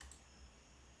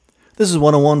This is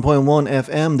 101.1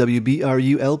 FM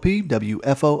WBRU-LP,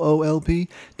 WFOO-LP,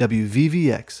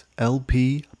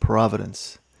 WVVX-LP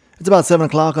Providence. It's about 7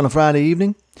 o'clock on a Friday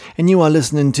evening, and you are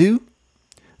listening to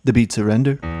The Beat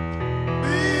Surrender.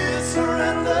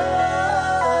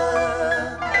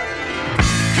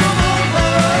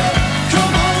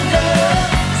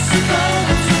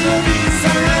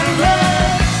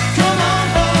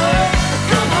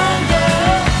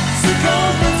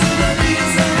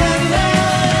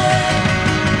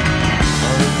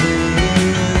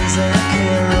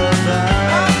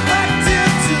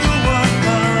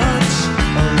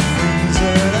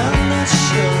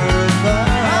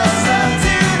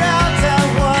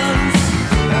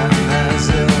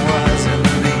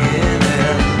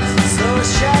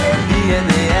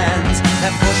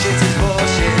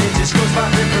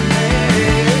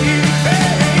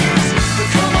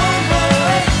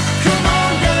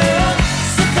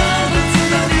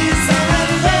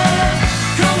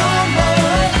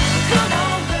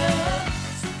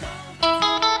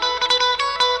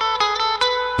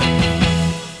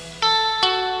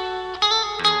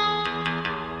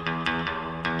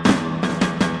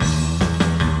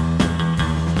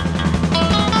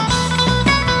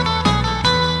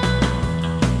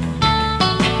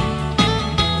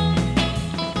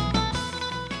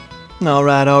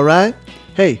 All right.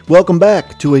 Hey, welcome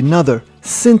back to another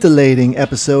scintillating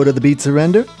episode of The Beat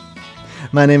Surrender.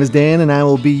 My name is Dan, and I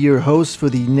will be your host for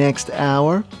the next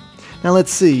hour. Now,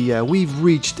 let's see. We've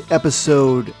reached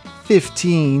episode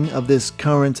 15 of this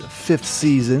current 5th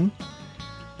season.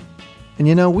 And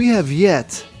you know, we have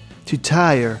yet to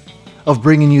tire of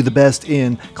bringing you the best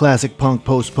in classic punk,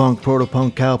 post-punk,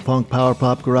 proto-punk, cowpunk, power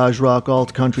pop, garage rock,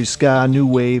 alt country, ska, new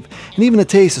wave, and even a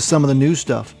taste of some of the new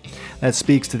stuff that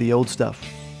speaks to the old stuff.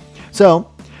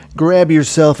 So, grab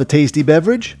yourself a tasty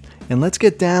beverage, and let's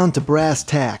get down to brass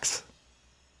tacks.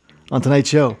 On tonight's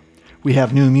show, we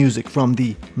have new music from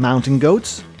the Mountain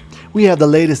Goats, we have the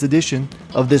latest edition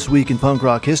of This Week in Punk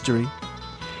Rock History,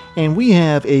 and we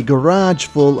have a garage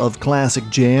full of classic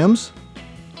jams,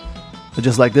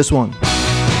 just like this one.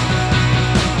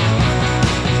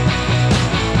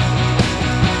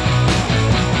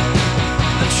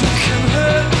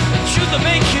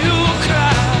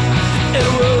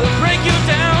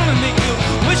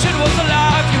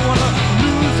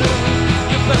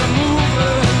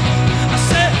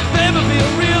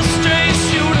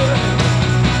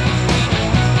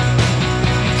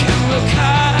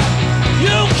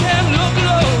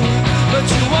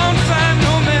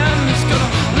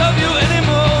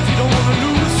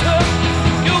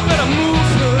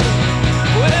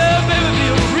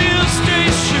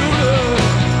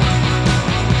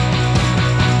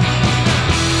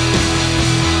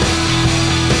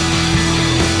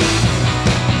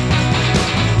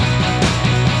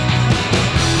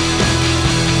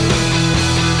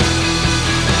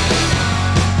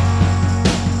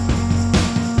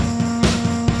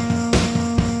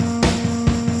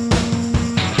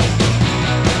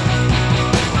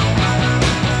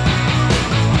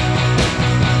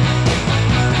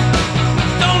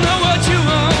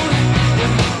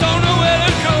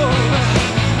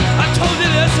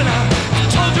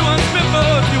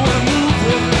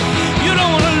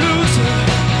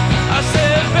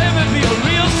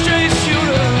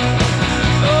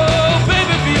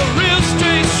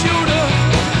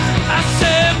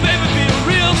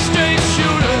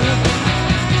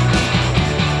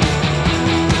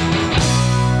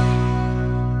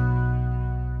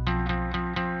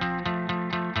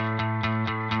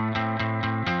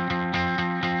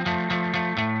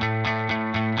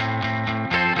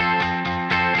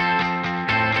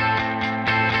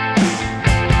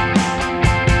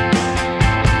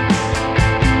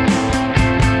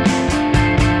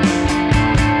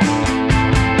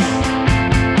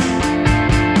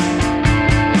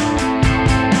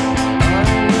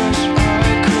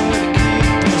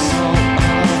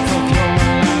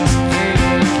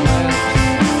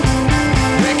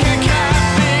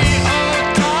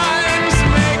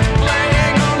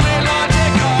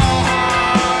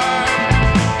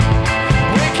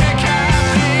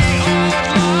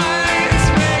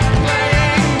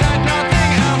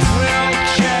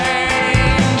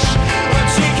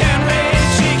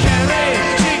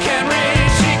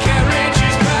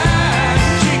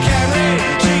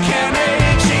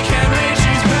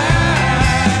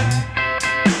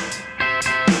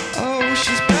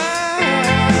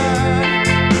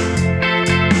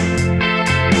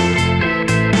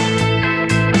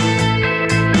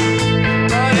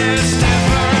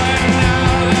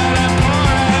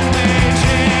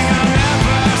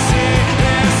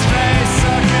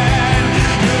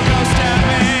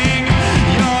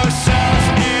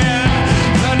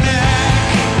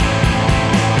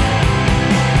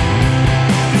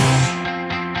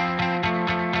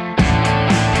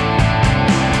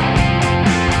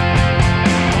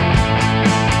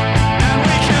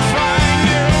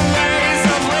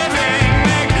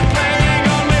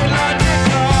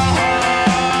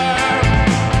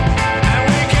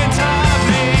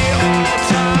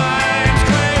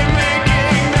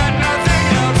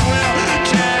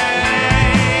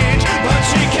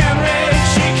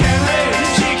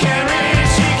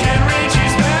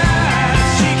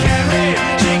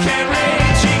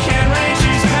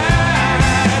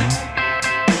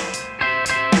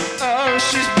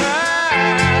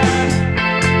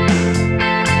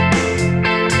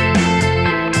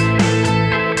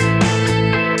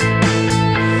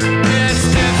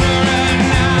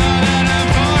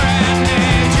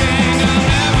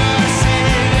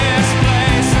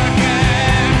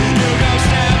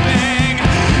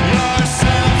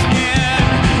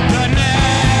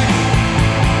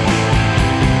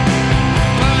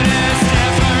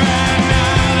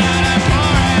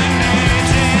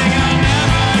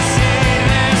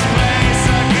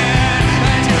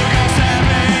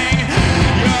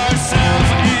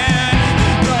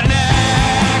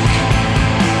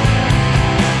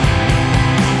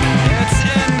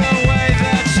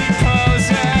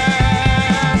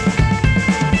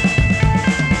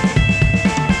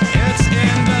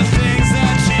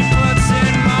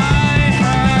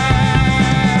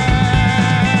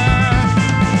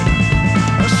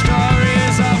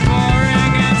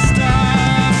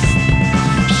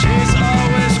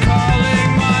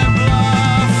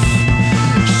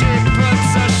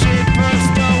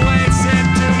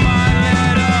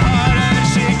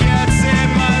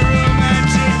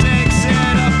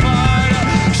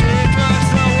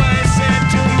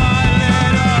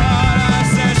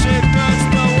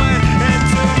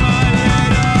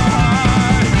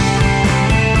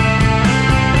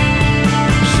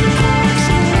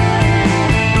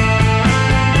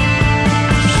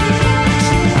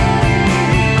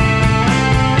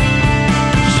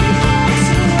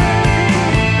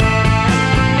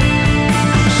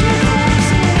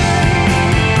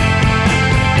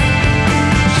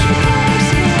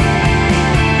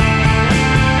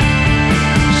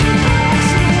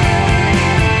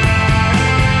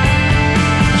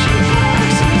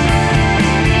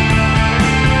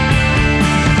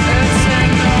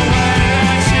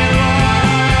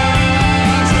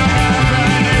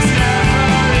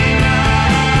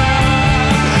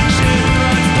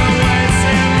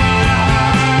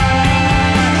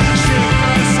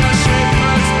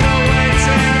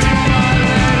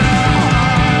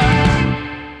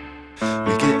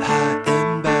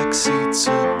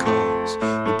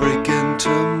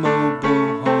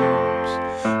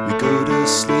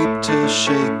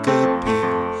 shake a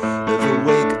pin, never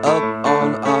wake up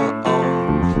on our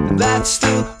own. And that's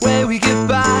the way we get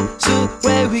by, so the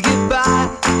way we get by.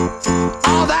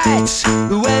 Oh, that's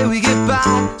the way we get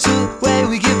by, so the way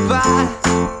we get by.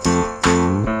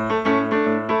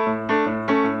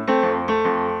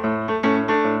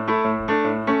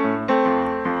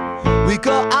 We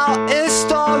go out in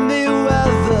stormy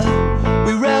weather,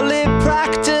 we rarely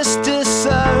practice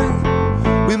discern.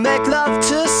 We make love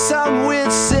to some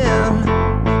weird sin,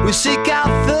 we seek out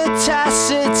the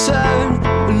taciturn.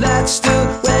 And that's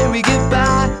the way we get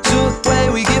by, so the way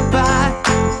we get by.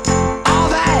 Oh,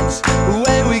 that's the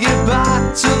way we get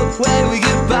by, so the way we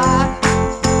get by.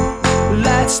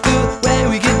 That's the way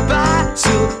we get by, so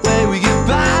the way we get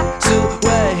by, so the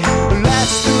way.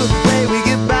 That's the way we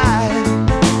get by.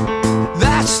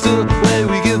 That's the way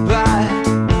we get by.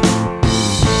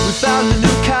 We found a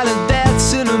new kind of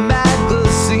dance in a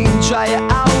magazine. Try it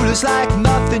out, it's like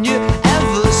nothing you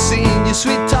ever seen. Your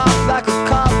sweet talk like a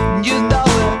cop, and you know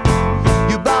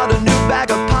it. You bought a new bag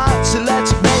of parts, so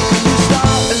let's make a new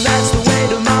start. And that's the way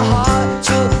to my heart,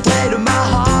 so the way to my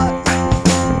heart.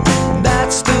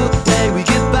 That's the way we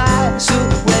get by, so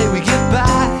the way we get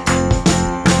by.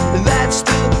 And that's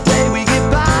the way we get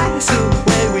by, so the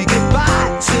way we get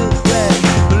by, so the way.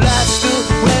 That's the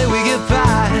way we get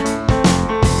by.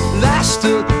 That's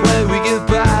the way we get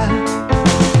by.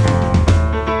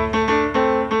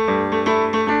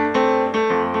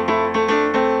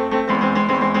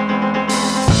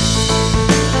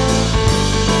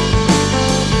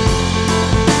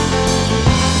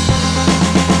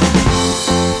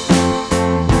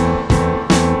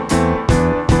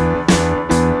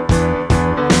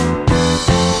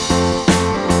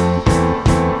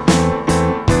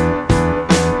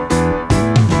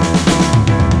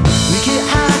 We get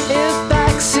high in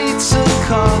backseats of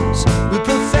cars. We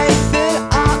put faith in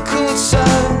our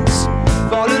concerns.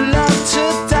 Fall in love to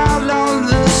down on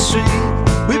the street.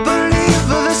 We believe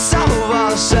in the sum of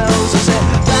ourselves. I said,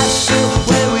 that's the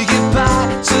way we get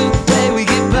by, so the way we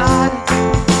get by.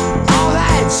 Oh,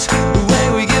 that's the way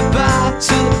we get by,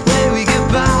 so the way we get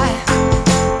by.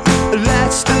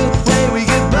 That's the way we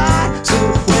get by, so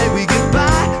the way we get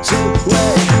by, so the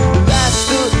way. That's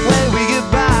the way we get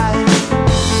by.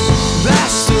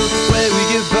 That's the way we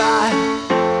get by.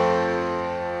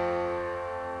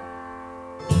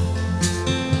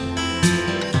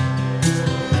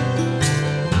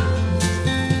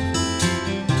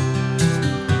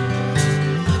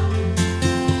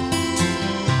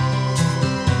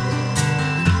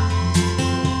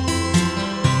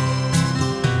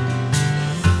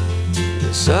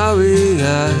 Sorry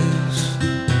eyes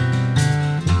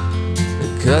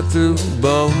that cut through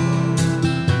bone,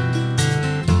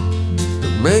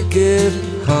 that make it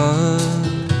hard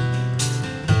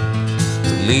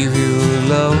to leave you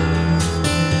alone,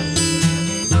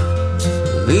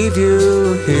 leave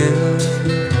you here,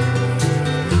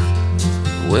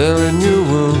 wearing your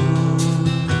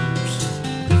wounds,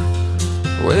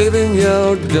 waving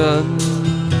your guns.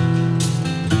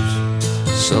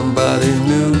 Somebody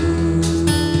new.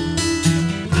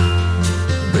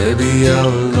 Baby,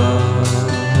 you're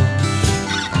lost.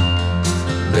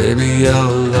 Baby,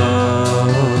 you're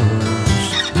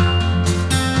lost.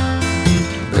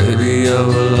 Baby,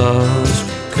 you're lost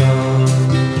because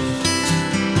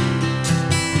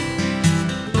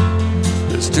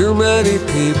there's too many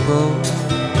people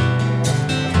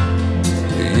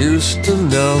you used to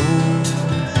know.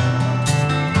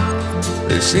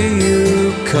 They see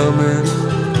you coming,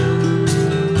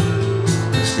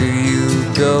 they see you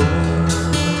go.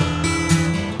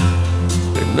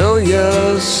 Know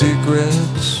your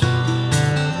secrets,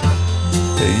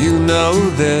 and you know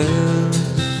this.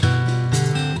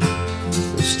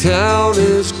 This town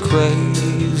is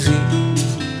crazy,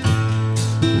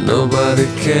 nobody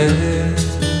cares.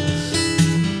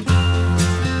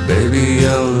 Baby,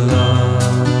 you're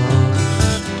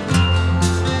lost.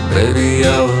 Baby,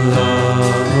 you're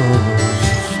lost.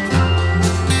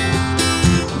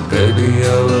 Baby,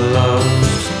 you're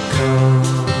lost cause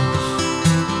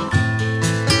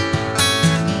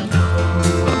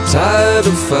tired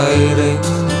of fighting,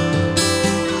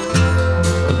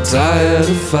 I'm tired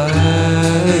of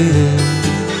fighting,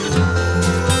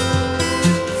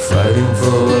 fighting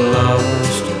for a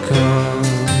lost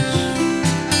cause.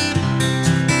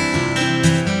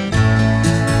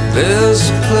 There's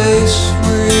a place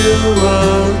where you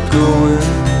are going,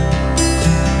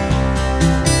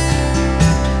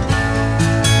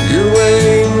 you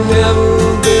ain't never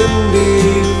been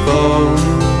before.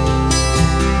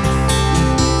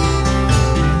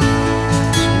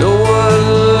 No one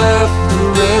left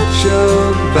at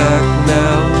your back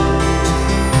now.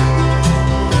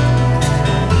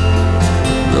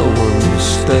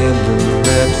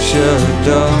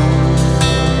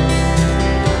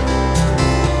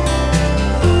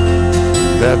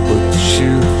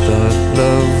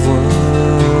 love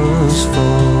was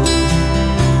for.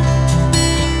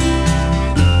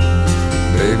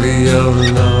 Baby, you're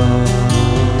lost.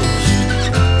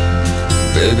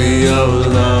 Baby, you're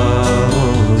lost.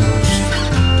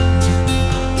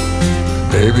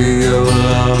 Baby, you're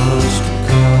lost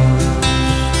because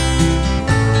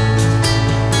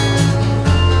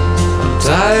I'm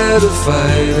tired of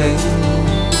fighting.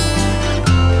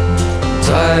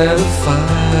 Tired of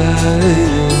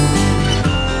fighting.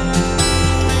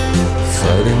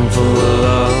 Fighting for a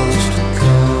lost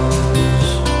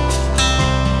cause.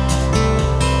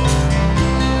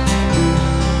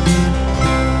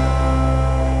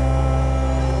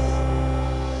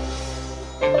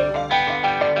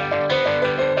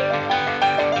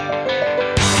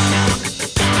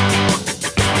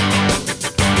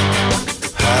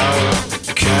 How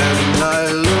can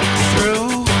I look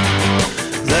through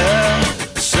their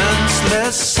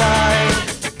senseless sight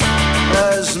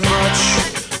as much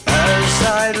as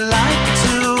I'd like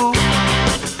to?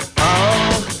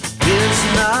 All is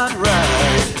not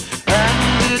right,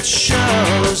 and it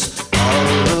shows all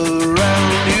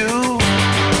around you.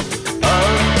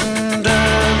 Under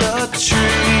the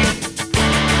tree,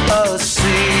 a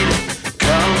seed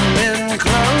coming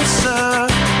closer.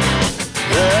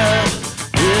 There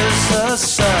is a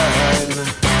sign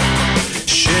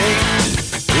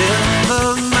shaped in the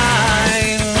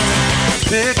mind.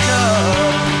 Pick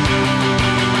up,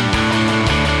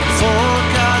 for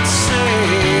God's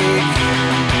sake,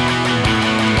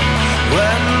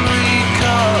 when we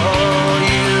call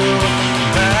you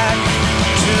back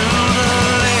to the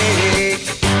lake.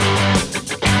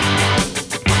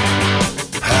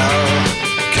 How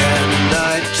can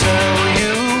I tell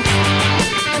you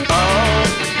all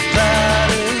that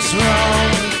is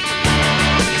wrong?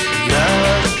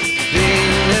 Nothing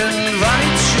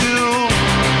invites you.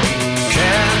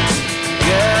 Can't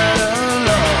get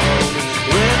along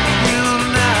with you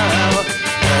now,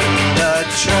 and I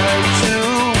try to.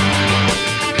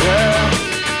 There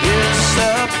is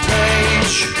a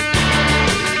page,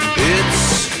 it's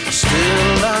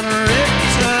still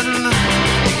unwritten.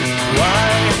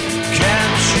 Why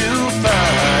can't you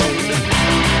find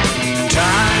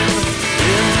time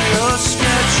in your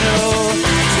schedule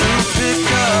to pick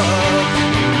up?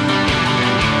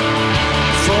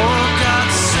 For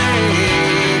God's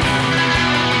sake,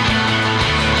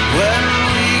 when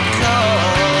we call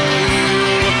you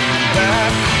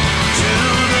back to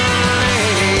the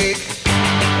lake.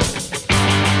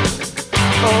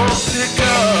 Oh, pick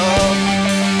up,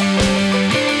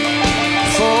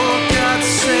 for God's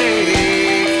sake,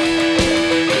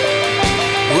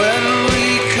 when we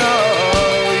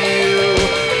call you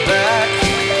back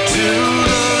to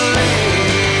the lake.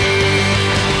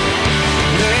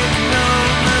 Make no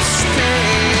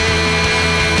mistake,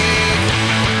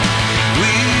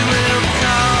 we will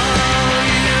call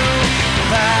you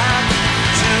back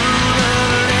to the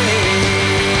lake.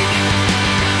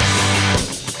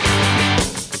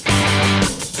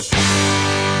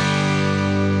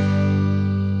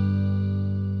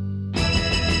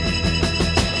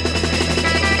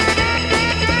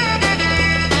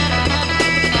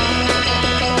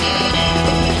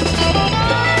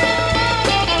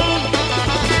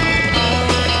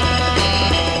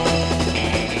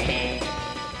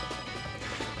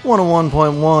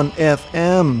 101.1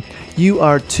 FM. You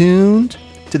are tuned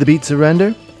to the Beat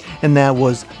Surrender, and that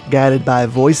was Guided by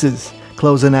Voices,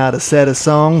 closing out a set of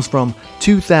songs from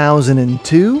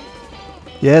 2002.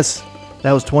 Yes,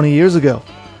 that was 20 years ago.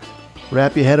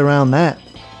 Wrap your head around that.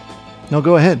 No,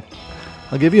 go ahead.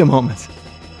 I'll give you a moment.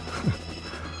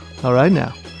 All right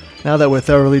now that we're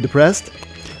thoroughly depressed,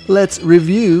 let's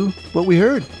review what we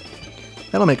heard.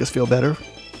 That'll make us feel better.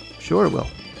 Sure it will.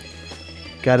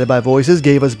 Guided by Voices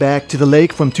gave us Back to the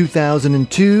Lake from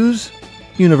 2002's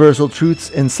Universal Truths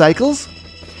and Cycles.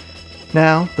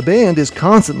 Now, the band is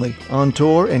constantly on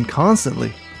tour and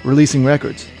constantly releasing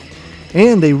records.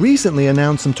 And they recently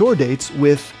announced some tour dates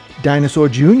with Dinosaur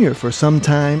Jr. for some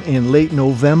time in late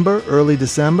November, early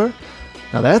December.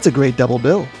 Now that's a great double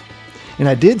bill. And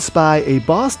I did spy a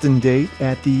Boston date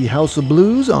at the House of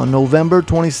Blues on November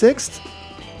 26th.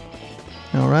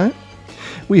 All right.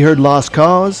 We heard Lost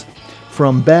Cause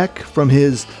from Beck from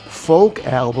his folk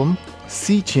album,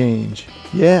 Sea Change.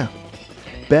 Yeah.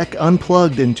 Beck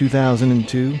unplugged in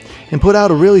 2002 and put out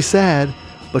a really sad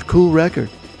but cool record.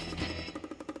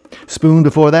 Spoon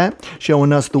before that,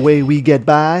 showing us The Way We Get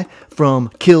By from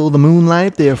Kill the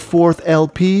Moonlight, their fourth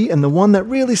LP, and the one that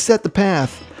really set the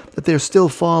path that they're still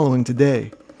following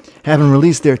today. Having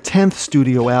released their 10th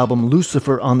studio album,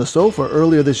 Lucifer on the Sofa,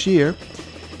 earlier this year,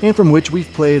 and from which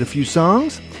we've played a few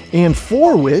songs, and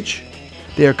for which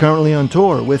They are currently on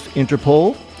tour with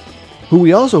Interpol, who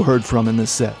we also heard from in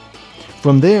this set.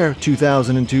 From their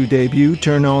 2002 debut,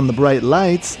 Turn On the Bright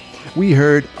Lights, we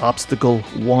heard Obstacle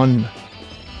 1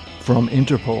 from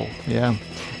Interpol. Yeah.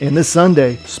 And this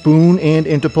Sunday, Spoon and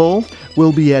Interpol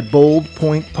will be at Bold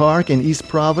Point Park in East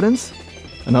Providence.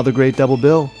 Another great double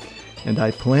bill, and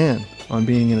I plan on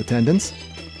being in attendance.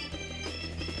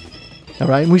 All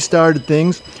right, and we started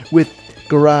things with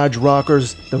garage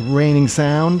rockers The Raining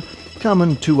Sound,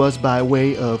 coming to us by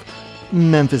way of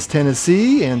Memphis,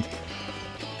 Tennessee, and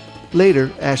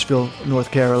later Asheville,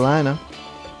 North Carolina.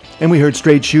 And we heard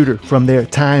Straight Shooter from their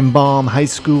Time Bomb High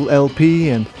School LP,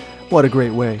 and what a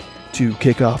great way to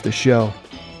kick off the show.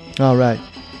 All right.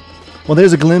 Well,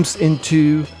 there's a glimpse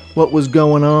into what was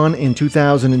going on in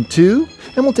 2002,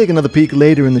 and we'll take another peek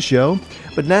later in the show.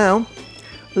 But now,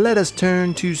 let us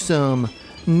turn to some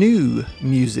new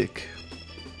music.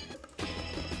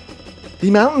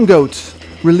 The Mountain Goats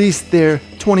released their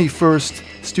 21st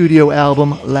studio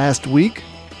album last week.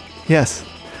 Yes,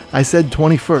 I said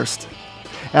 21st.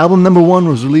 Album number 1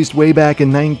 was released way back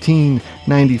in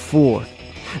 1994.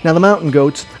 Now, the Mountain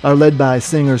Goats are led by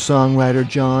singer-songwriter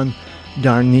John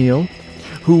Darnielle,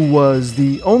 who was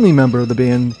the only member of the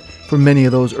band for many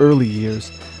of those early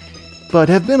years, but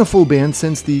have been a full band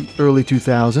since the early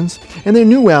 2000s, and their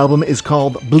new album is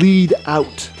called Bleed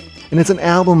Out, and it's an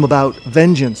album about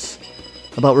vengeance,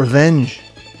 about revenge.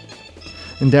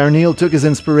 And Darnielle took his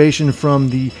inspiration from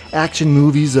the action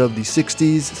movies of the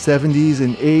 60s, 70s,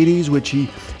 and 80s, which he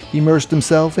immersed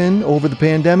himself in over the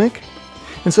pandemic.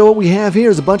 And so what we have here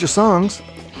is a bunch of songs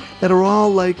that are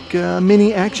all like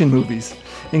mini action movies,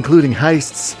 including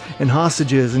heists and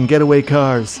hostages and getaway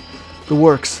cars. The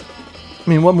works. I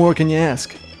mean, what more can you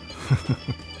ask?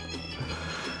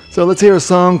 So let's hear a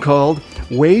song called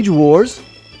Wage Wars,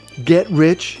 Get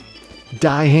Rich,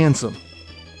 Die Handsome.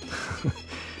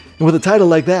 And with a title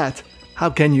like that,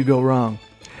 how can you go wrong?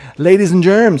 Ladies and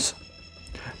germs,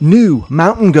 new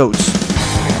Mountain Goats.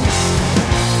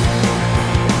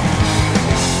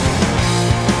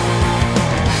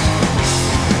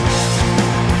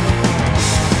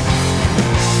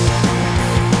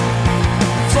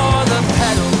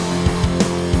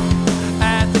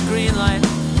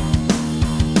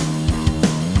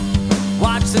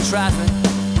 Traffic,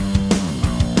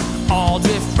 all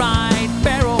drift right,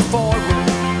 barrel forward,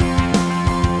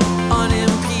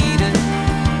 unimpeded.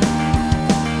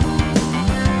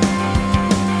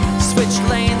 Switch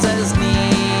lanes as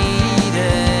needed.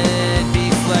 Be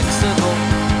flexible,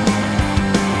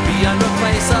 be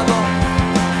unreplaceable.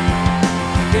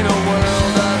 In a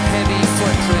world of heavy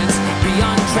footprints, be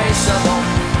untraceable.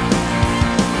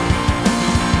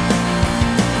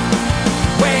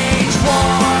 Wage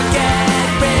war, get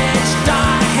rich,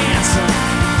 die handsome.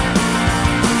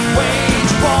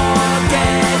 Wage war,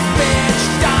 get rich,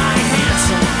 die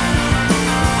handsome.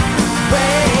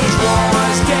 Wage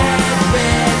wars, get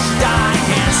rich, die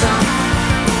handsome.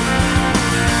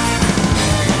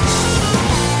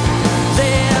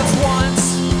 Live once,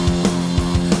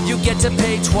 you get to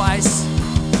pay twice.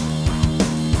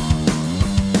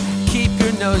 Keep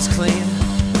your nose clean,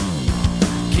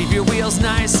 keep your wheels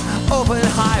nice, open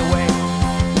highway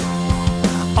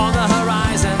on the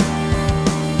horizon.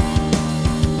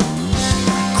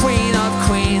 Queen of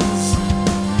queens,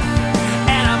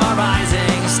 anima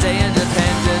rising, stay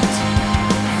independent,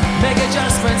 make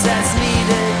adjustments as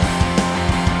needed.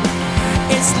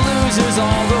 It's losers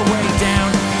all the way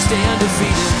down, stay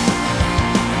undefeated,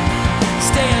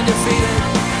 stay undefeated.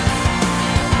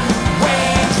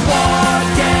 Wage war,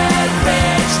 get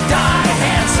rich, die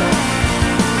handsome.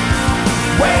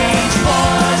 Wage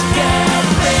wars, get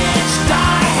rich,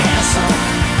 die handsome.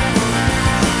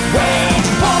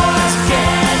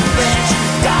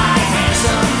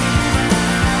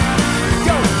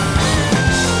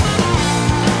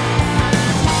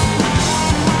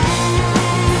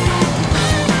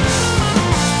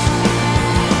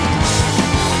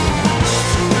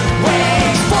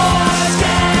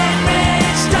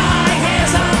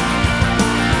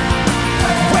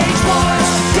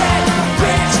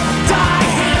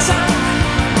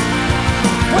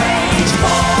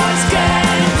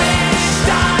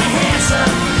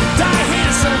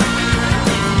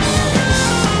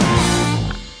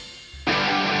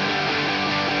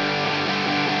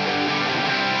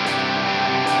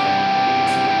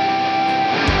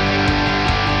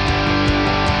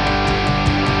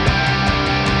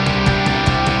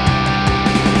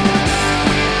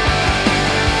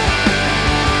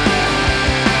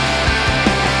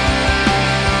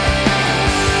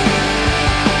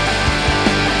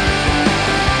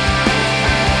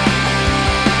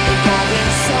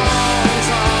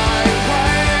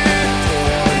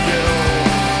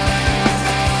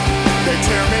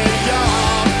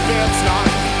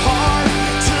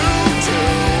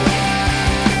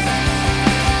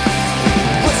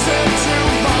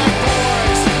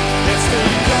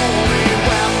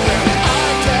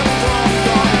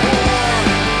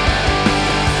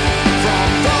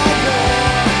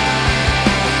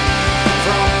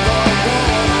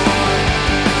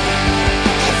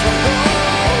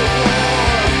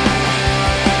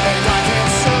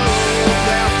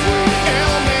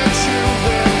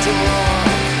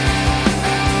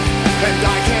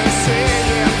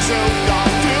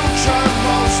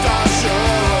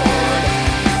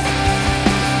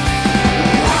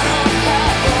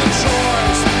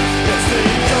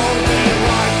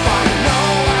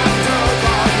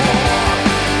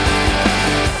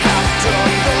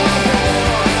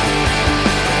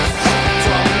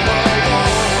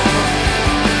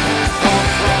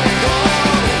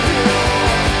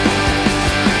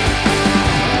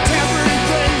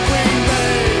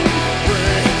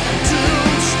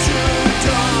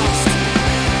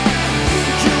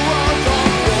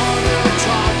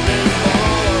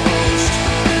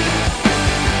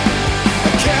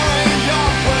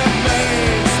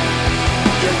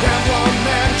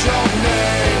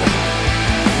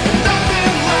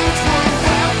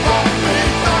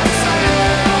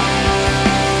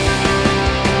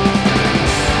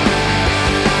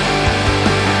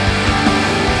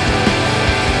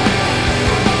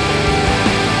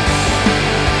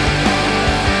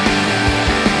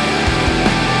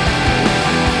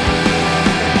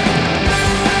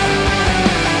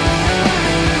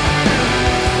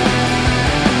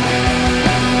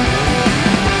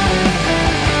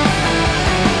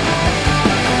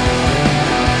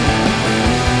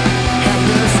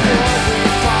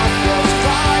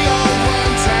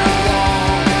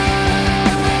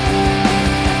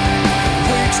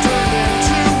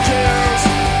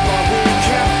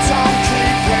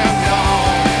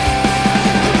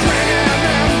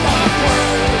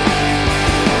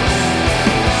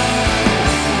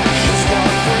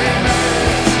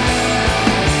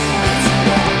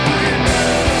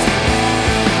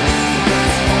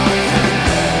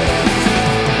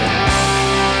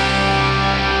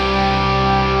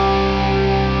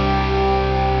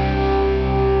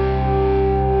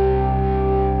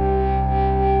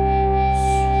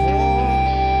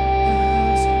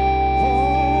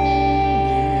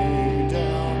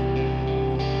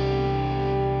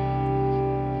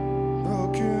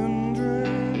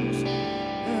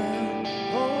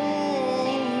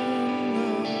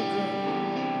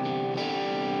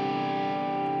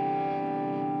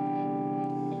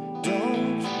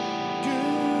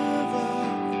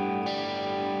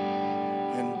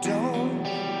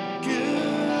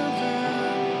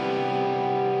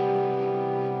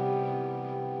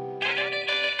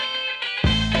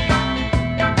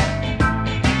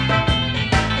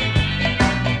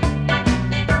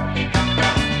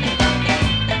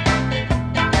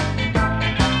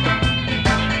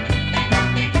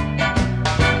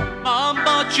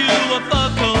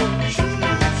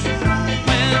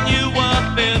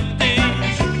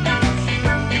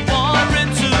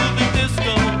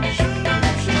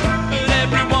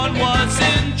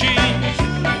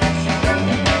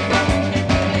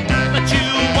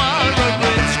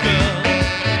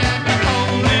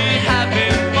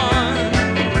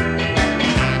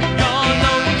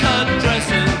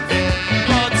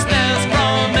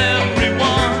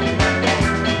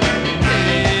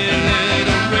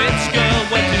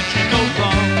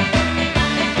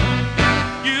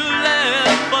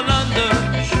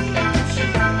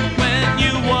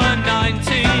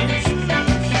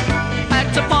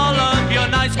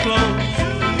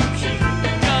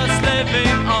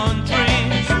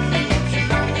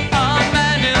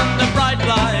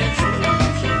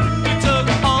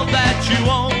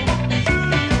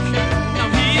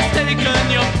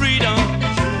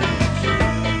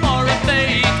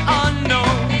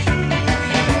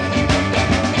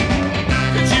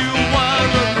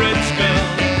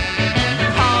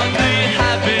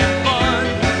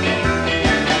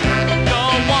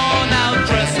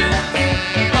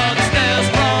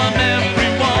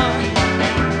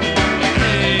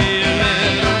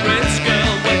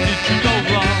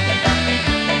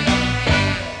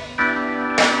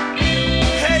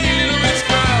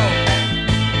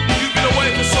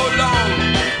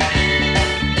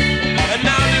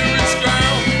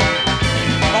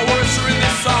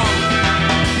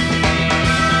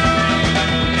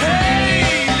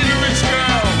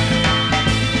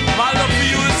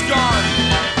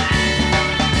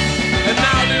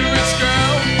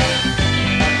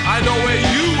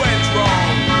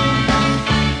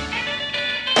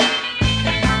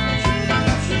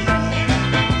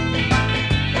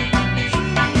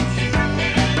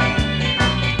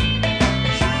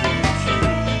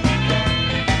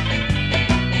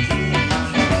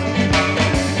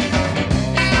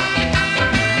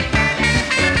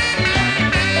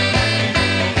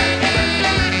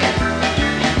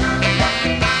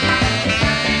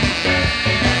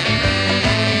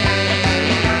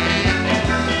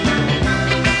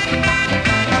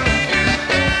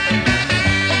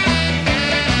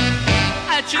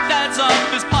 at your dad's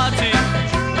office party.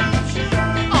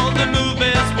 All the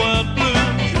movies were blue.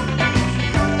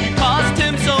 It caused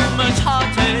him so much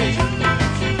heartache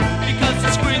because the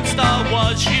screen star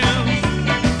was you.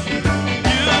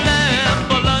 You left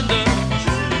for London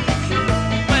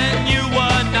when you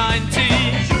were 19.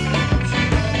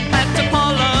 Had to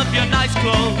pull up your nice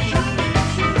clothes,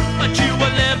 but you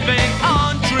were living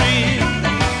on dreams.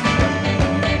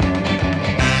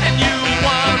 And you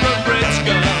were a rich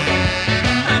girl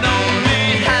and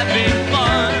only having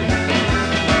fun.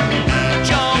 But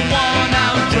your worn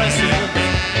out dresses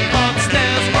bought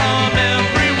stares from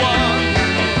everyone.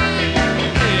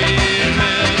 Hey,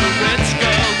 little rich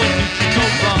girl, where did you go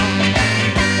wrong?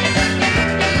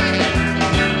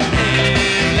 Hey,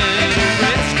 little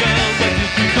rich girl, where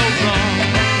did you go wrong?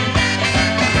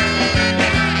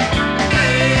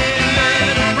 Hey,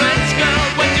 little rich girl,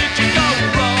 where did you go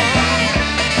wrong?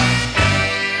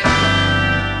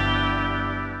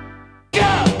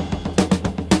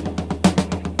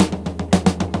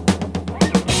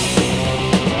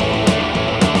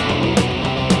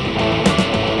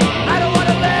 I don't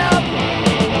wanna live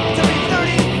to be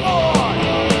 34.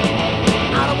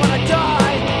 I don't wanna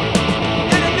die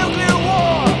in a nuclear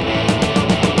war.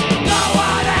 Go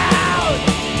on out,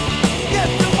 get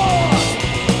some more.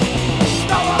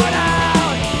 Go on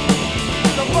out,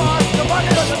 the bar, the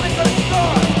market, or the liquor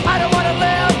store. I don't wanna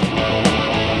live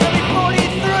to be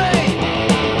 43.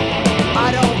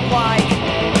 I don't like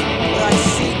what I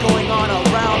see going on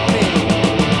around me.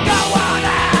 Go on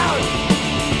out,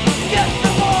 get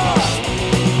some more.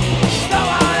 Go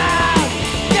on out,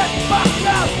 get fucked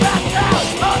up, passed out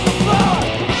on the floor.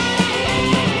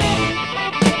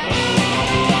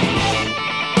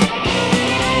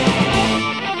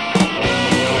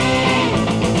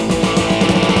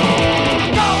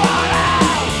 Go on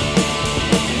out,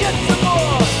 get some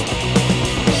more.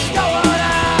 Go on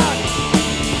out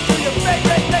to your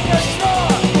favorite liquor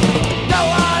store. Go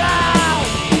on out,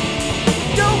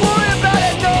 don't worry about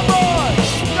it no more.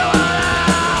 Go on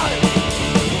out,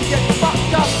 get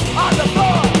fucked up on the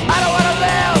floor. I don't wanna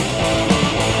live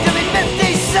to be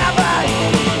 57.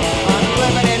 I'm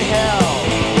living in hell.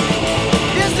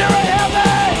 Is there a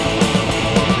heaven?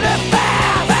 Live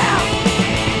fast,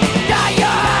 die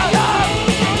young.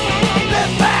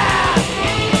 Live fast,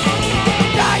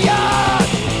 die young.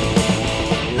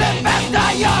 Live fast,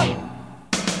 die young.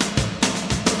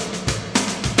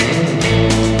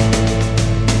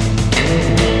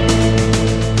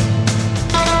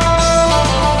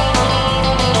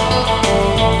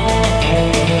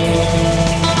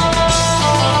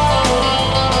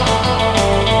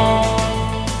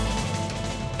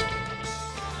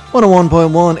 One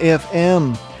 101.1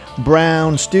 FM,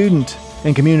 Brown Student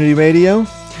and Community Radio.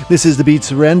 This is The Beat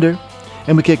Surrender,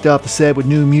 and we kicked off the set with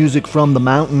new music from the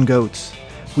Mountain Goats.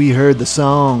 We heard the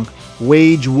song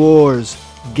Wage Wars,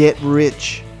 Get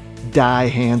Rich, Die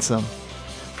Handsome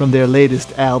from their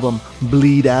latest album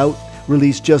Bleed Out,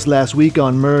 released just last week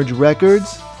on Merge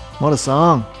Records. What a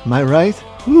song, am I right?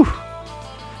 Whew.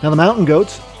 Now the Mountain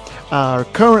Goats are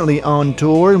currently on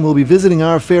tour and will be visiting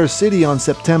our fair city on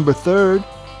September 3rd.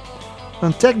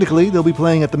 And technically, they'll be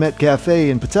playing at the Met Cafe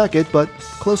in Pawtucket, but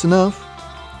close enough.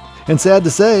 And sad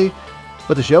to say,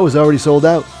 but the show is already sold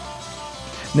out.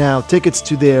 Now, tickets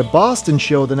to their Boston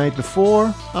show the night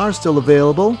before are still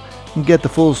available. You can get the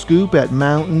full scoop at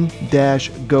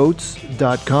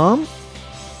mountain-goats.com.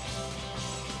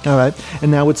 All right,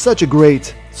 and now with such a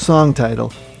great song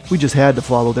title, we just had to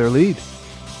follow their lead.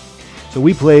 So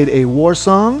we played a war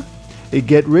song, a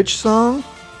get rich song,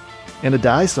 and a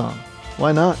die song.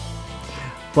 Why not?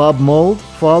 Bob Mould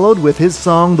followed with his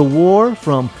song The War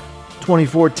from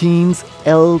 2014's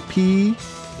LP,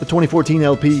 the 2014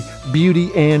 LP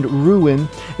Beauty and Ruin.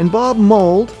 And Bob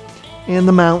Mould and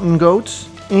the Mountain Goats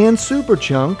and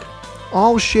Superchunk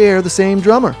all share the same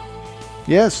drummer.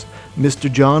 Yes,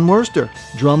 Mr. John Worster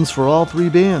drums for all three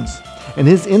bands. And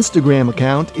his Instagram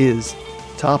account is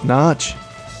top notch.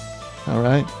 All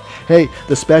right. Hey,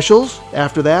 the Specials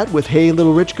after that with Hey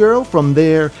Little Rich Girl from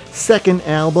their second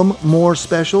album, More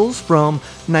Specials from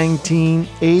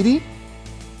 1980.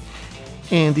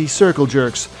 And the Circle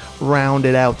Jerks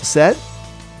rounded out the set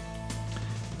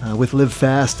with Live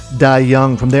Fast, Die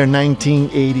Young from their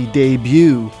 1980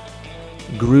 debut,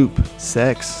 Group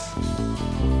Sex.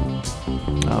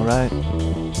 All right.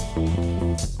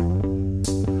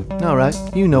 All right,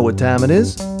 you know what time it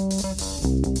is.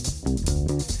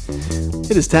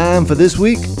 It is time for This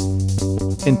Week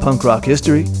in Punk Rock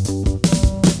History.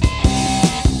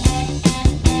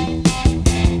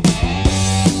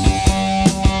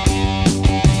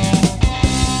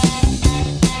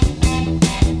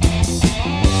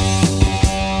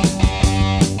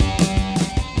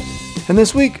 And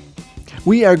this week,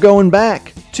 we are going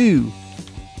back to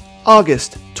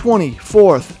August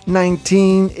 24th,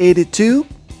 1982.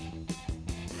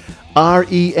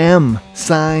 R.E.M.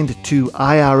 signed to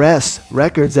IRS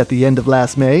Records at the end of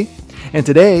last May. And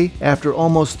today, after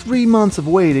almost 3 months of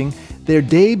waiting, their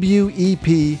debut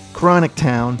EP, Chronic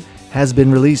Town, has been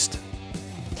released.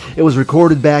 It was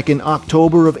recorded back in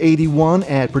October of '81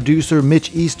 at producer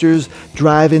Mitch Easter's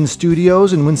Drive-In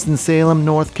Studios in Winston-Salem,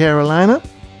 North Carolina.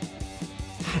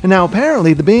 And now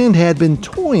apparently the band had been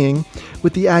toying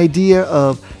with the idea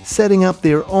of setting up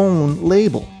their own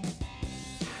label.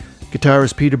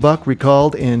 Guitarist Peter Buck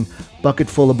recalled in Bucket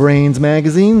Full of Brains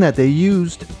magazine that they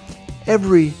used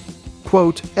every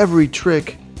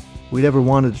trick we'd ever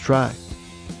wanted to try.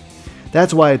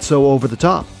 That's why it's so over the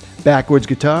top. Backwards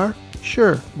guitar?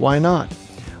 Sure, why not?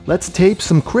 Let's tape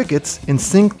some crickets and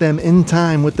sync them in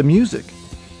time with the music.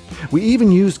 We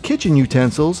even used kitchen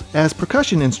utensils as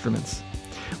percussion instruments.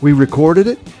 We recorded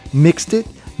it, mixed it,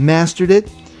 mastered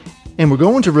it, and we're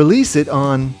going to release it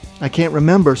on, I can't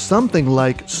remember, something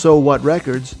like So What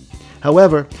Records.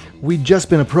 However, we'd just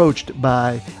been approached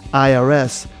by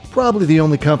IRS, probably the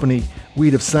only company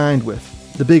we'd have signed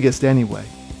with, the biggest anyway.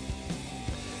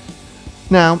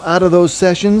 Now, out of those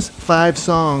sessions, 5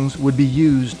 songs would be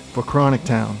used for Chronic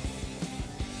Town.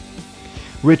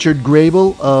 Richard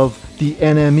Grable of the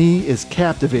NME is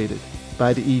captivated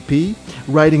by the EP,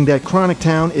 writing that Chronic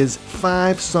Town is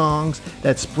 5 songs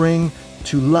that spring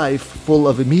to life full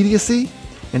of immediacy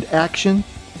and action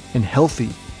and healthy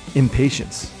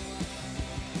impatience.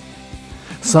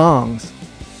 Songs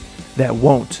that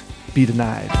won't be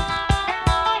denied.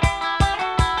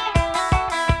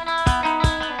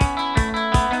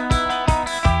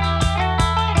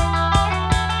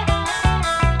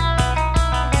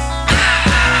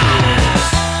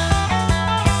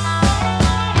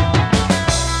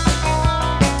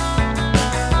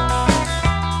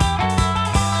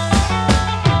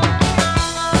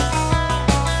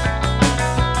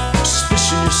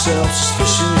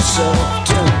 Suspicion yourself,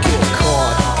 don't get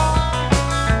caught.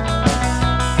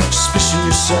 Suspicion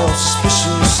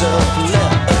yourself,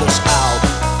 let others out.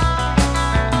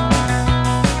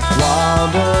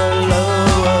 Wilder,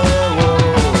 lower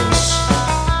walls.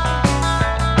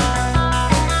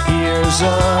 Here's a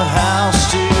house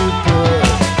to put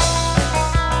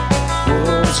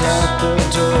wolves at the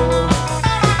door.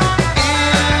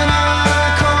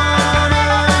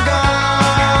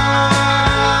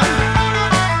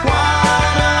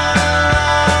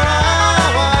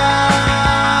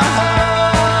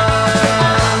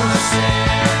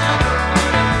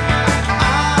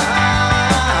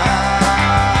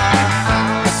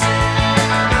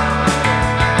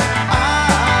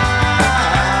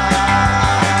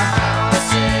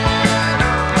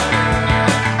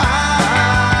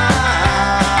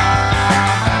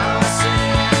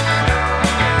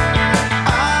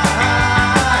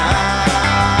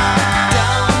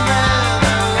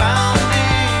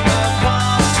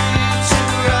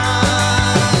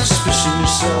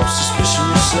 Suspicion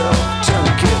yourself,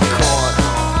 don't get caught.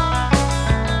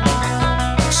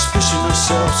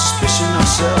 Suspicion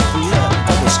yourself, let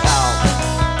others out.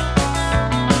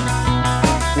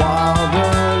 While the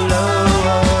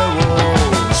lower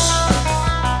walls.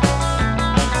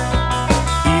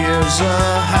 Here's a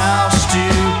house to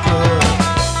put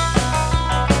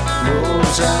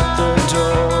wolves at the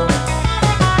door.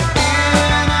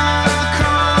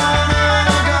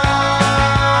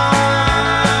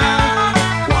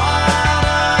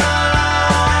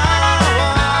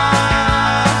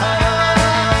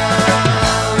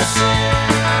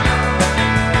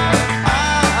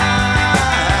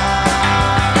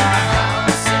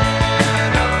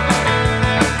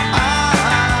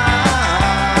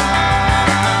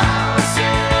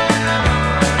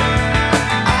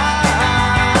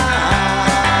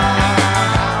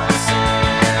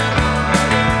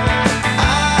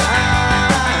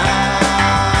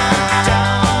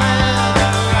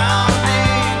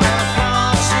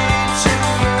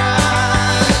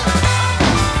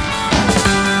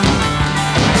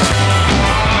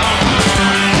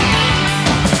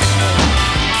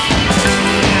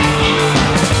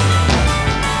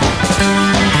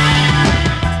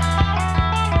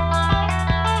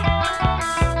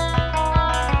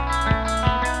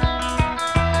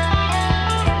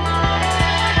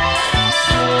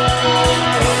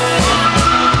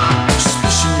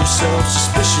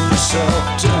 Suspicion yourself,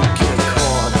 don't get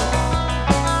caught.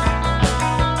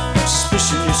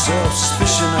 Suspicion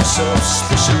yourself,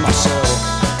 suspicion myself.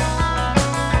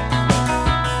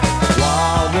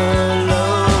 While the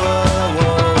lower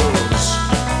walls.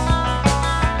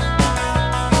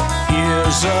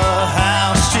 Here's a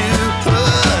house to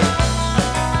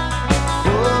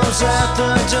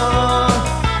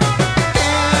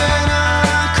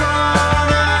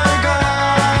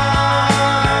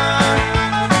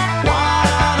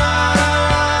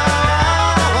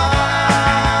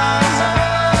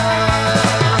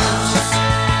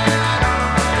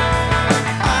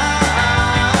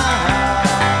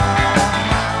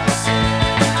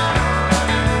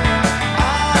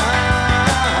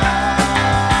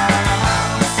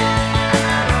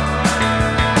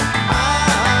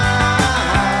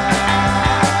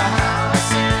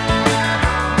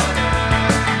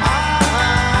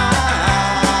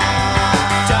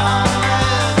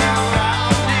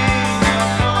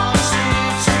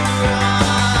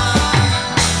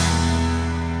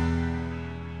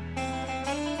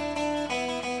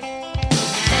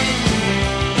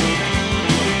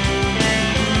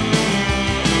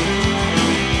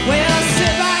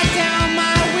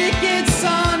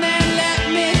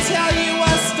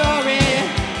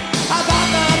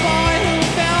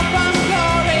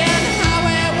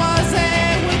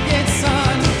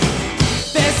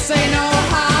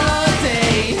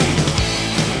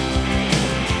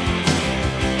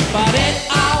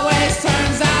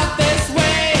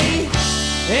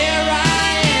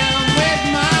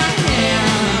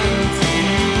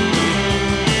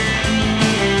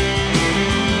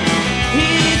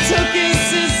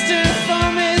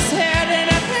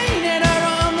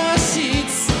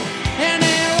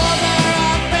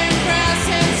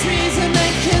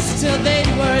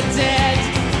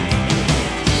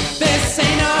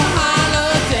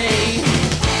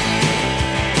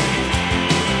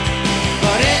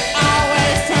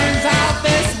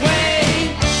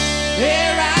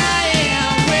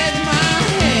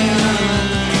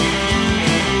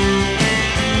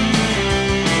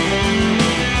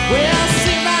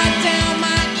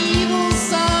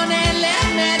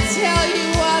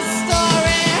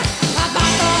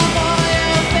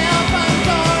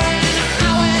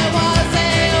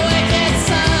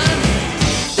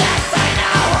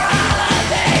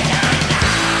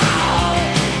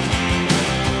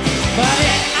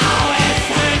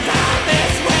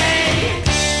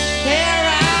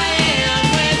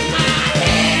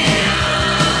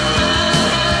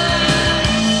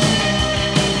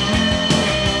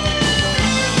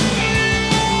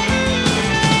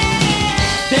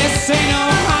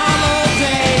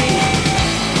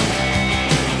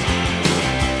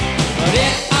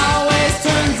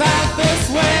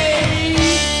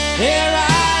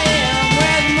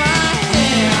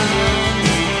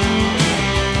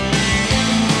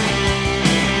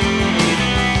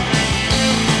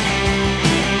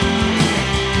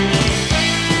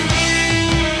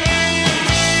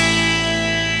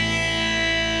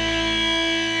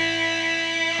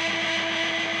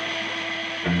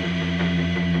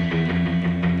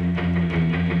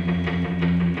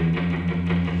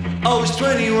I was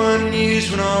 21 years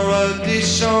when I wrote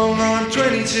this song. I'm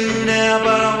 22 now,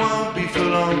 but I won't be for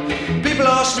long. People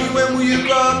ask me when will you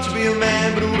grow up to be a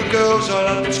man, but all the girls I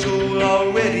loved at school are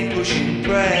already pushing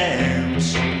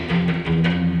prams.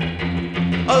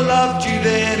 I loved you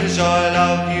then as I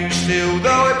love you still. Though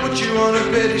I put you on a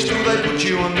pedestal, they put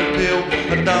you on the pill.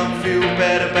 I don't feel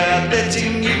bad about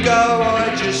letting you go,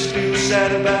 I just feel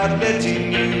sad about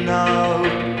letting you know.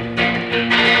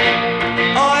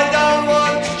 I don't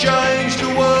want to change the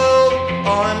world,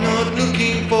 I'm not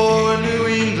looking for a New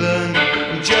England,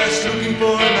 I'm just looking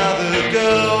for another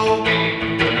girl.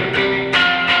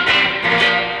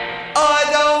 I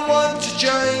don't want to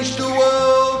change the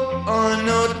world, I'm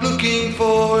not looking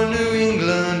for a New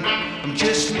England, I'm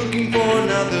just looking for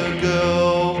another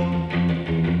girl.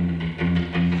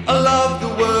 I love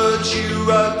the words you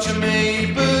wrote to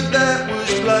me, but that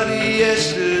was bloody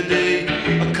yesterday.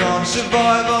 I can't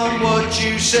survive on what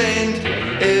you send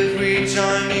every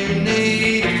time you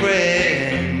need a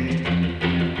friend.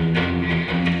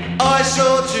 I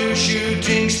saw 2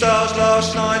 shooting stars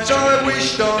last night, I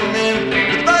wished on them,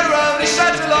 but they were only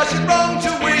satellites. It's wrong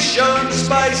to wish on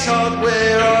space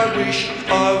hardware.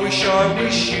 I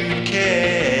wish you'd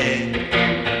care.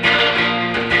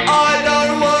 I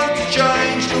don't want to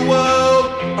change the world,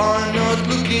 I'm not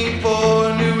looking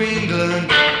for New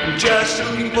England, I'm just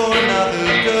looking for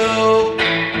another girl.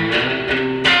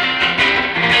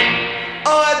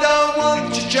 I don't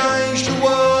want to change the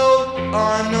world,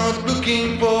 I'm not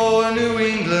looking for New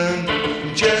England,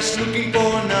 I'm just looking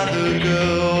for another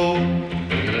girl.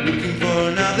 Looking for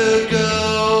another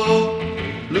girl,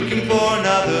 looking for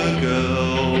another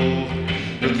girl,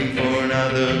 looking for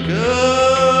another girl.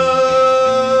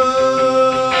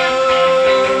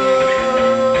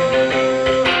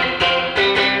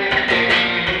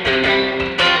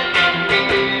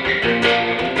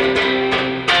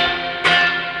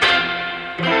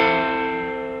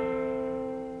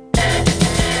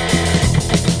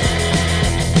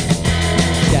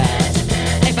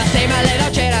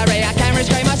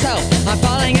 I'm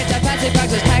falling into passive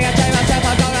practice, can't contain myself,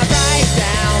 I'm gonna break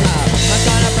down, I'm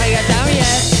gonna break it down,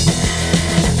 yes.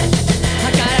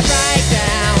 I'm gonna break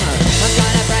down, I'm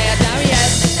gonna break it down,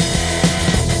 yes.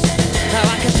 Now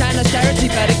I can stand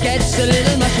austerity, but it gets a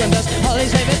little much when there's all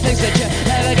these favorite things that you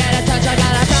never get a touch. I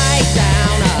gotta break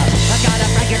down, I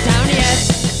gotta break it down, yes.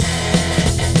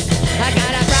 I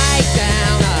gotta break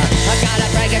down, I gotta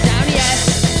break it down,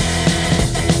 yes.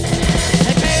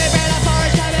 Hey baby, better for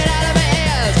it's coming out of my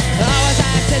ears. I was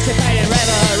anticipating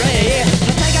revelry.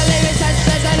 I'll take a living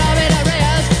senses and I'll be the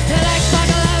reals. The next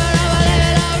fucking lover, I'm a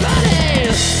living on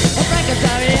running. I'll break it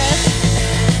down, yes.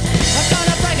 I'm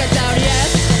gonna break it down, yes.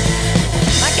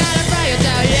 I gotta break it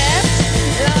down, yes.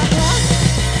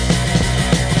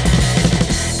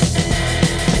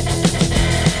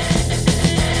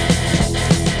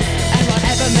 And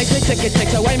whatever makes me sick, it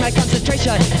takes away my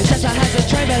concentration. It says I has a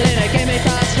tremble in it, gave me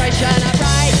frustration. I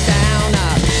break down,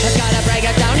 I gotta break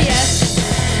it down, yes.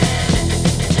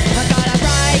 I gotta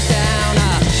break down,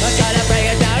 I gotta break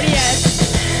it down, yes.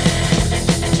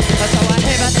 So I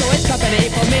hear to his company,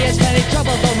 for me it's plenty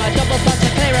trouble, though my double thoughts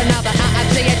are clearer now that I'm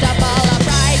seeing it double. I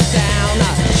break down,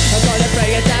 I'm gonna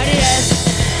break it down, yes.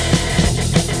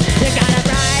 You gotta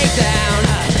break down,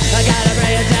 I gotta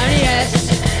break it down, yes.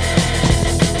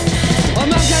 Well,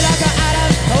 monkey like an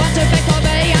Adam, I want to big for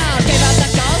me, I'll give up the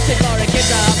ghost before it gives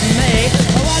up me.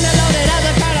 I wanna load it as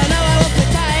a crowd, I know I won't be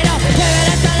paid off. Give it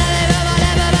a ton of live, I'll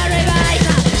never very right.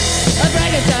 I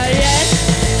break it down, yes.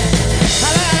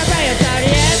 I'm gonna break it down,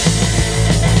 yes.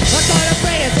 I'm gonna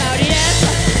break it down, yes.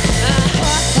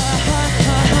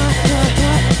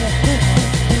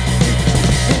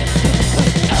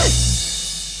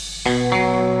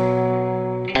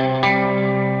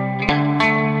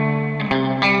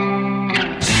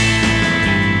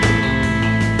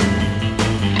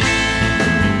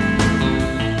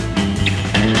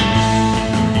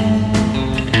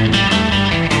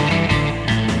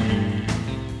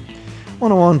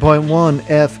 101.1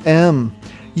 FM.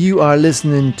 You are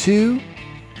listening to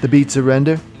The Beat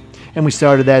Surrender, and we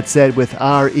started that set with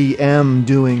R.E.M.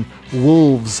 doing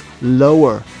Wolves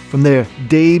Lower from their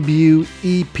debut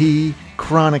EP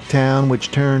Chronic Town, which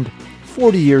turned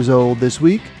 40 years old this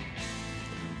week.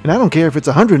 And I don't care if it's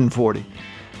 140.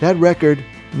 That record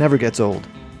never gets old.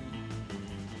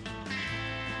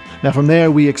 Now from there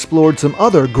we explored some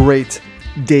other great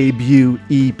debut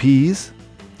EPs,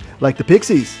 like the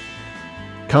Pixies.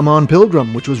 Come On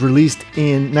Pilgrim, which was released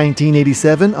in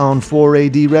 1987 on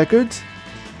 4AD Records.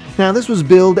 Now this was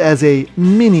billed as a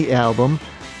mini album,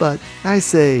 but I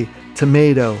say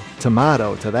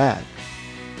tomato to that.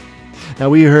 Now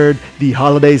we heard the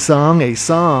holiday song, a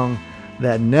song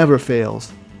that never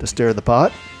fails to stir the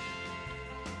pot.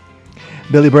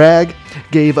 Billy Bragg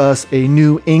gave us a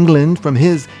New England from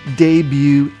his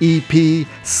debut EP/mini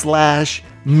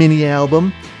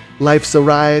album, Life's a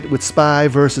Riot with Spy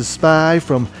vs. Spy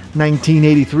from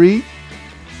 1983,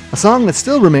 a song that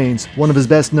still remains one of his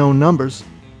best known numbers.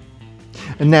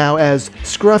 And now, as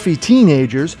scruffy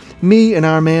teenagers, me and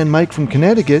our man Mike from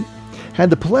Connecticut had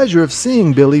the pleasure of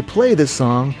seeing Billy play this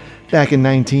song back in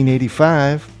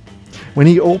 1985 when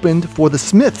he opened for the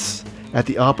Smiths at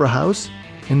the Opera House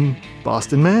in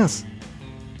Boston, Mass.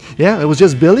 Yeah, it was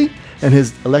just Billy and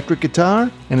his electric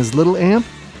guitar and his little amp,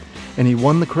 and he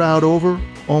won the crowd over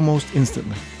almost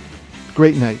instantly.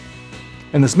 Great night.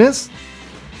 And the Smiths,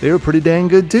 they were pretty dang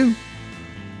good too.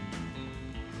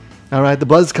 All right, the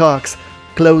Buzzcocks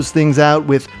closed things out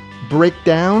with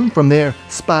Breakdown from their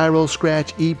Spiral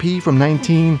Scratch EP from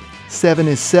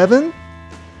 1977.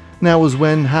 That was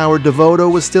when Howard Devoto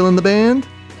was still in the band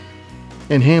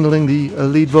and handling the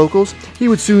lead vocals. He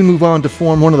would soon move on to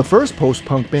form one of the first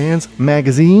post-punk bands,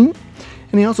 Magazine,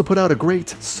 and he also put out a great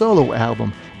solo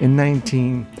album in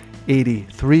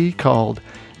 1983 called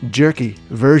Jerky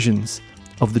Versions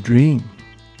of the Dream.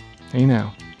 Hey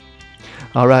now.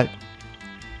 All right.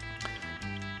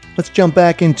 Let's jump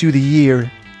back into the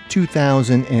year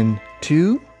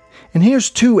 2002, and here's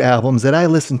two albums that I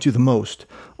listened to the most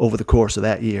over the course of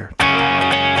that year.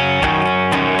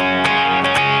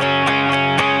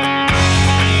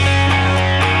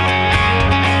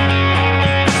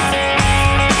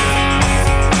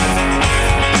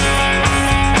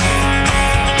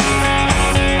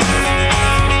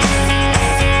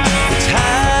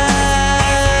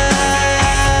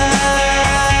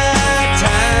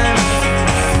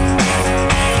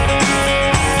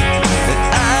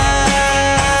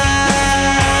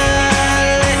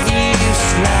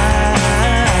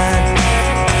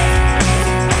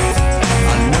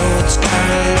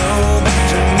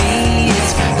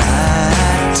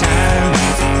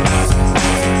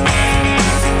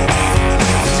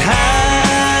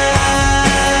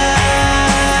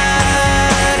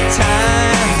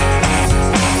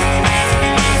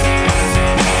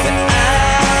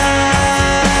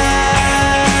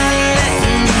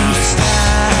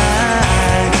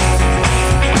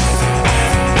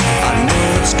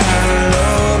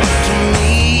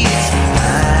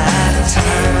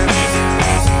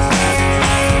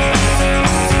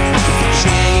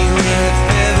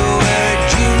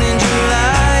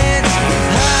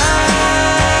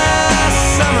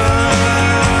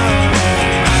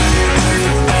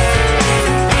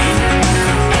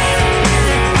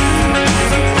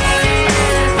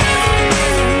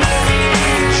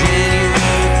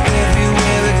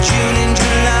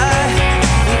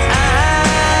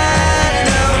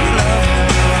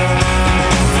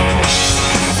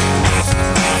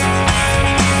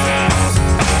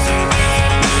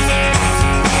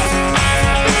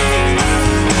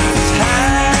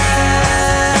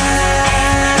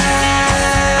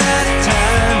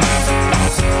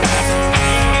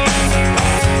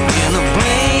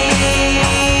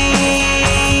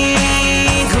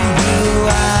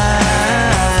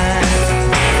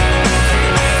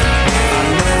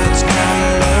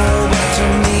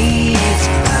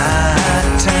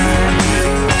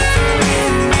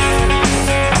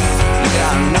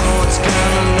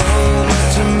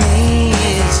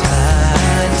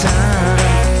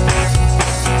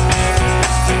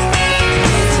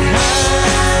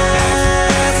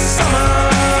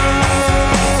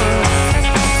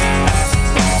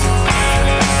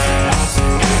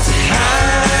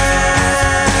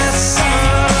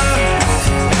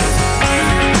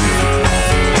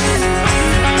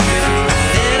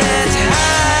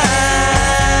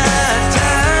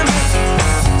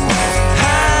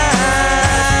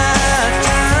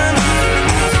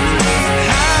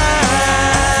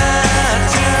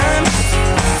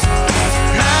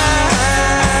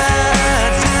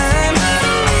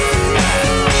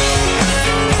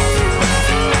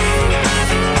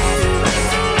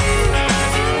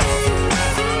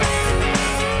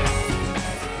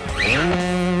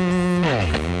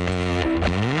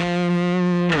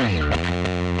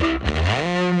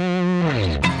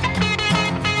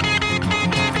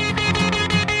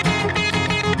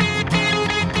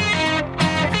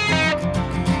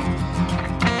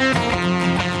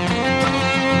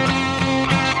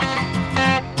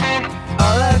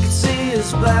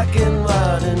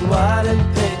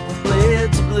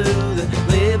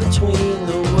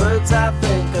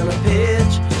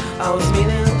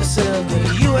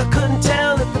 I couldn't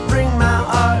tell if to bring my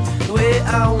art the way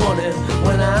I wanted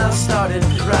when I started.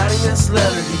 writing this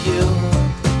letter to you.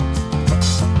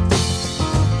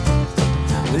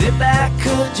 But if I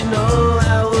could, you know,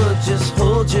 I would just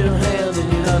hold your hand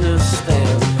and you'd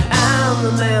understand. I'm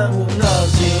the man who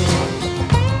loves you.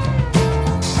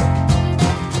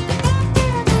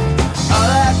 All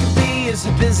I could be is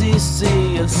a busy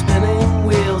sea of spinning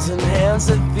wheels and hands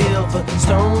that feel for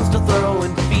stones to throw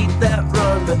and feet that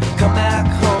run but come back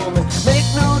home and make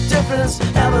no difference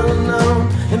ever known.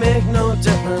 It make no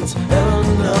difference ever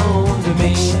known to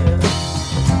me.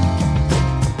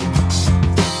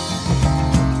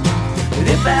 But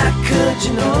if I could,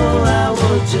 you know, I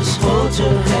would just hold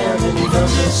your hand and you'd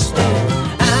understand.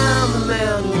 I'm the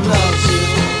man who loves you.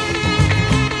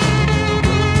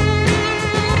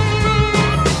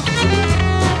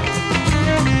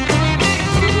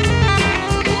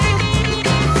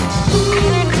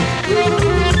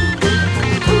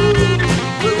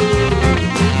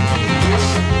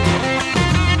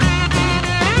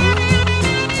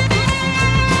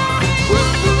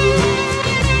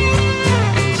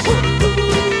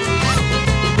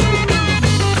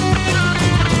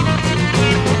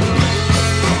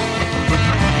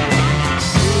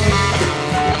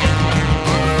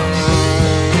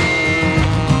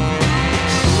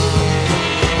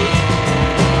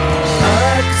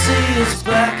 It's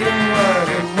black and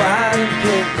white and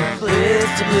pink and clear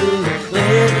to blue,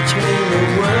 clear between the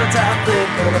words I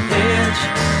think on a page.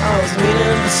 I was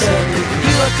meaning to say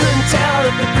you, I couldn't tell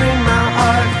if it bring my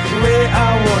heart the way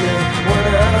I wanted when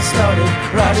I started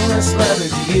writing this letter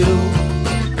to you.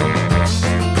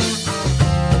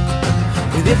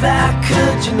 But if I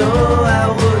could, you know, I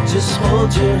would just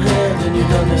hold your hand and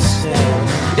you'd understand.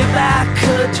 If I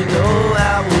could, you know,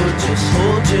 I would just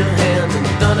hold your hand and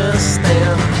you'd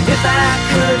understand. If I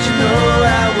could, you know,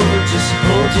 I would just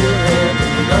hold your hand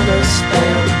and you'd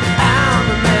understand. I'm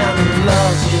the man who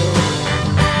loves you.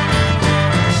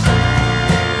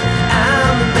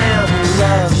 I'm the man who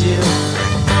loves you.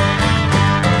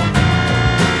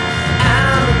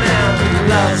 I'm the man who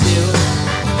loves you.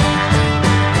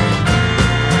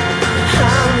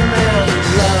 I'm the man who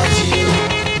loves you.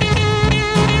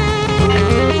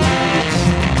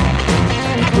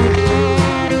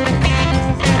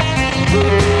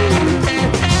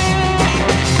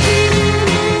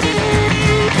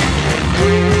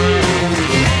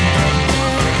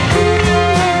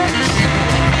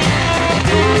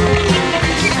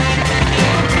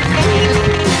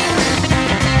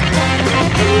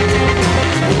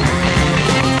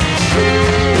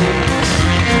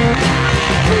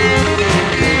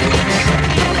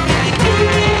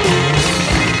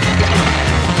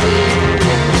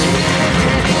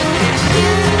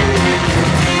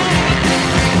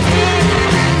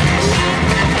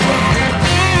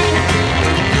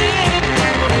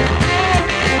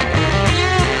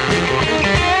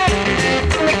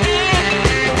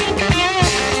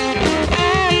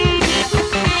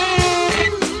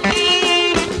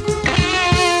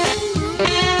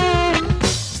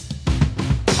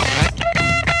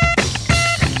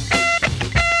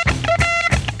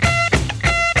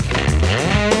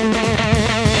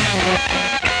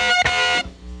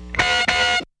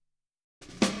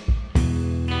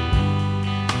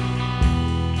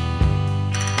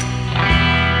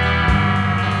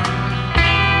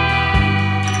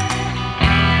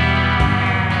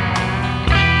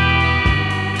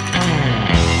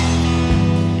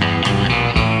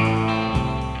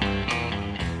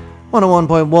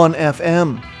 .1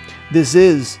 FM. This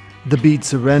is The Beat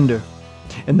Surrender.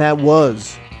 And that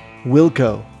was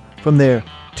Wilco from their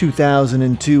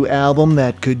 2002 album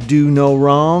That Could Do No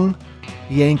Wrong,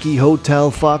 Yankee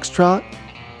Hotel Foxtrot.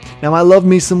 Now, I love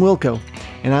me some Wilco,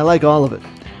 and I like all of it.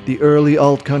 The early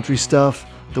alt-country stuff,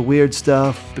 the weird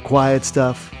stuff, the quiet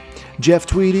stuff. Jeff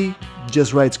Tweedy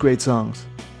just writes great songs.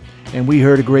 And we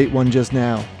heard a great one just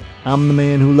now, I'm the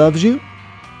Man Who Loves You.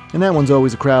 And that one's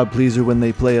always a crowd pleaser when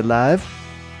they play it live.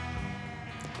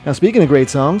 Now, speaking of great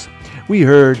songs, we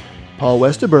heard Paul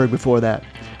Westerberg before that,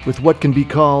 with what can be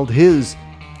called his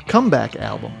comeback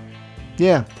album.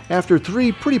 Yeah, after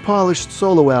 3 pretty polished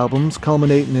solo albums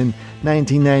culminating in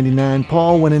 1999,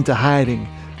 Paul went into hiding,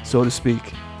 so to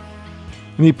speak.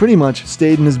 And he pretty much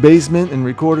stayed in his basement and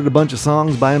recorded a bunch of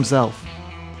songs by himself.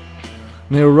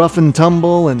 And they were rough and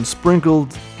tumble and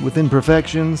sprinkled with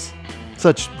imperfections,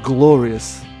 such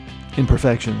glorious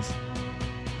imperfections.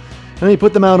 And he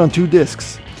put them out on 2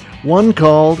 discs. One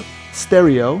called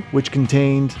Stereo, which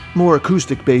contained more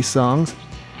acoustic-based songs,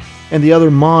 and the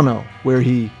other Mono, where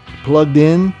he plugged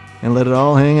in and let it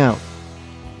all hang out.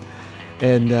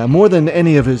 And more than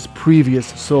any of his previous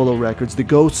solo records, the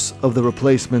ghosts of the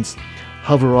replacements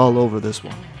hover all over this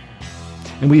one.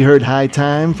 And we heard High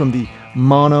Time from the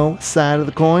mono side of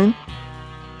the coin.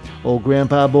 Old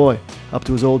Grandpa Boy, up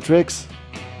to his old tricks.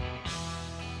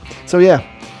 So yeah,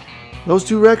 those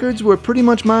two records were pretty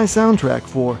much my soundtrack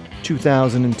for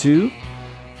 2002,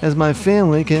 as my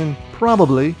family can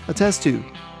probably attest to.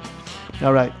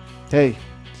 Alright, hey,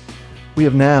 we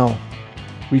have now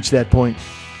reached that point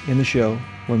in the show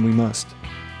when we must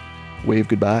wave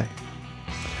goodbye.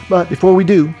 But before we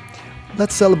do,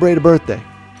 let's celebrate a birthday.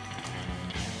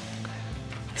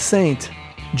 Saint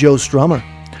Joe Strummer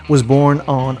was born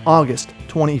on August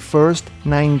 21st,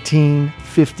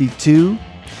 1952,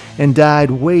 and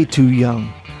died way too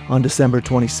young on December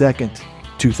 22nd,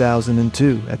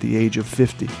 2002, at the age of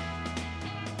 50.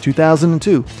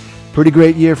 2002, pretty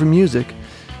great year for music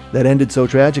that ended so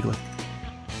tragically.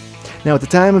 Now, at the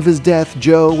time of his death,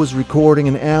 Joe was recording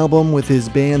an album with his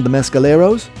band, the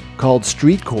Mescaleros, called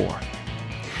Streetcore.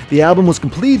 The album was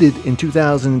completed in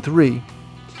 2003,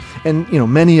 and,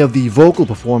 many of the vocal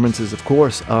performances, of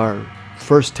course, are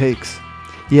first takes.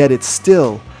 Yet it's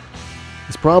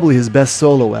probably his best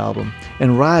solo album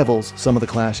and rivals some of the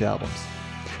Clash albums.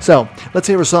 So, let's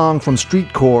hear a song from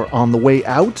Streetcore on the way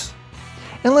out,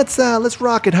 and let's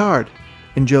rock it hard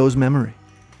in Joe's memory.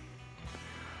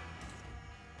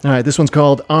 All right, this one's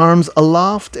called Arms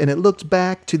Aloft, and it looks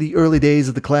back to the early days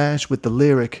of the Clash with the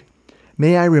lyric,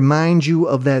 "May I remind you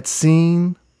of that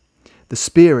scene? The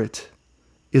spirit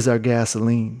is our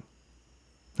gasoline."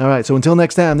 All right, so until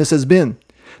next time, this has been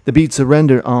The Beat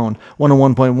Surrender on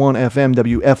 101.1 FM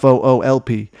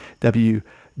WFOO-LP,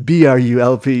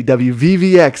 WBRU-LP,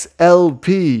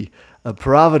 WVVX-LP,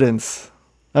 Providence.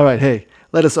 All right, hey,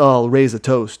 let us all raise a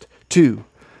toast to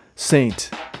Saint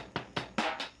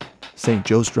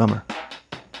Joe Strummer.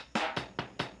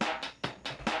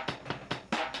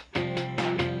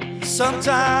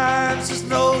 Sometimes there's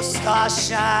no star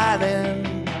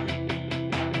shining,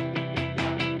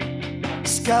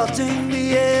 scouting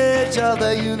the edge of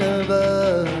the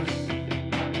universe.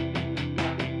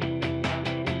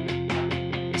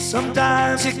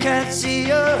 Sometimes you can't see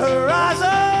your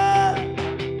horizon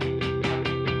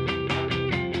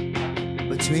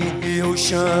between the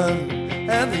ocean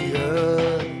and the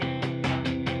earth.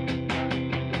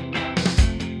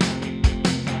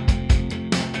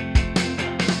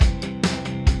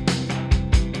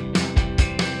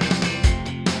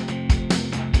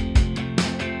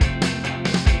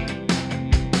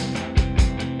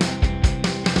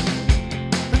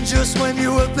 Just when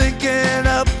you were thinking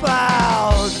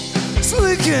about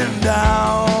slinking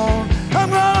down, I'm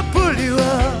gonna pull you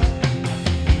up,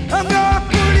 I'm gonna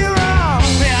pull you around.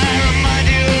 May I remind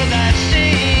you of that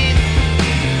scene?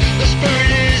 The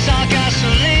spirit is our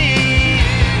gasoline.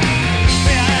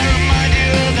 May I remind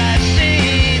you of that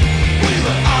scene? We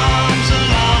were arms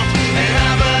aloft in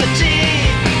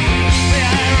Aberdeen. May I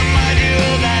remind you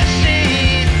of that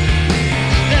scene?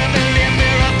 The million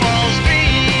miracles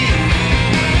beam.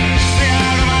 May I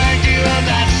remind you of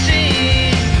that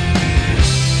scene?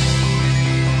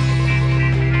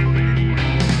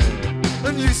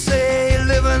 And you say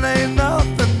living ain't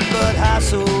nothing but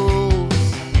hassles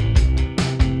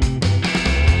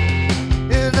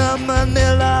in a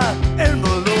Manila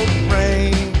envelope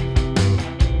rain,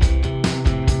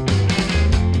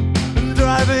 and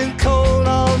driving cold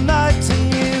all night to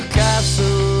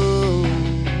Newcastle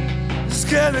is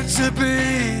getting to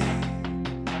be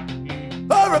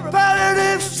a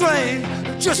repetitive strain.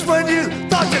 Just when you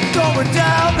thought you're going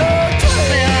down the May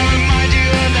drain. I remind you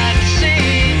of that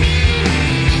scene?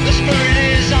 The spirit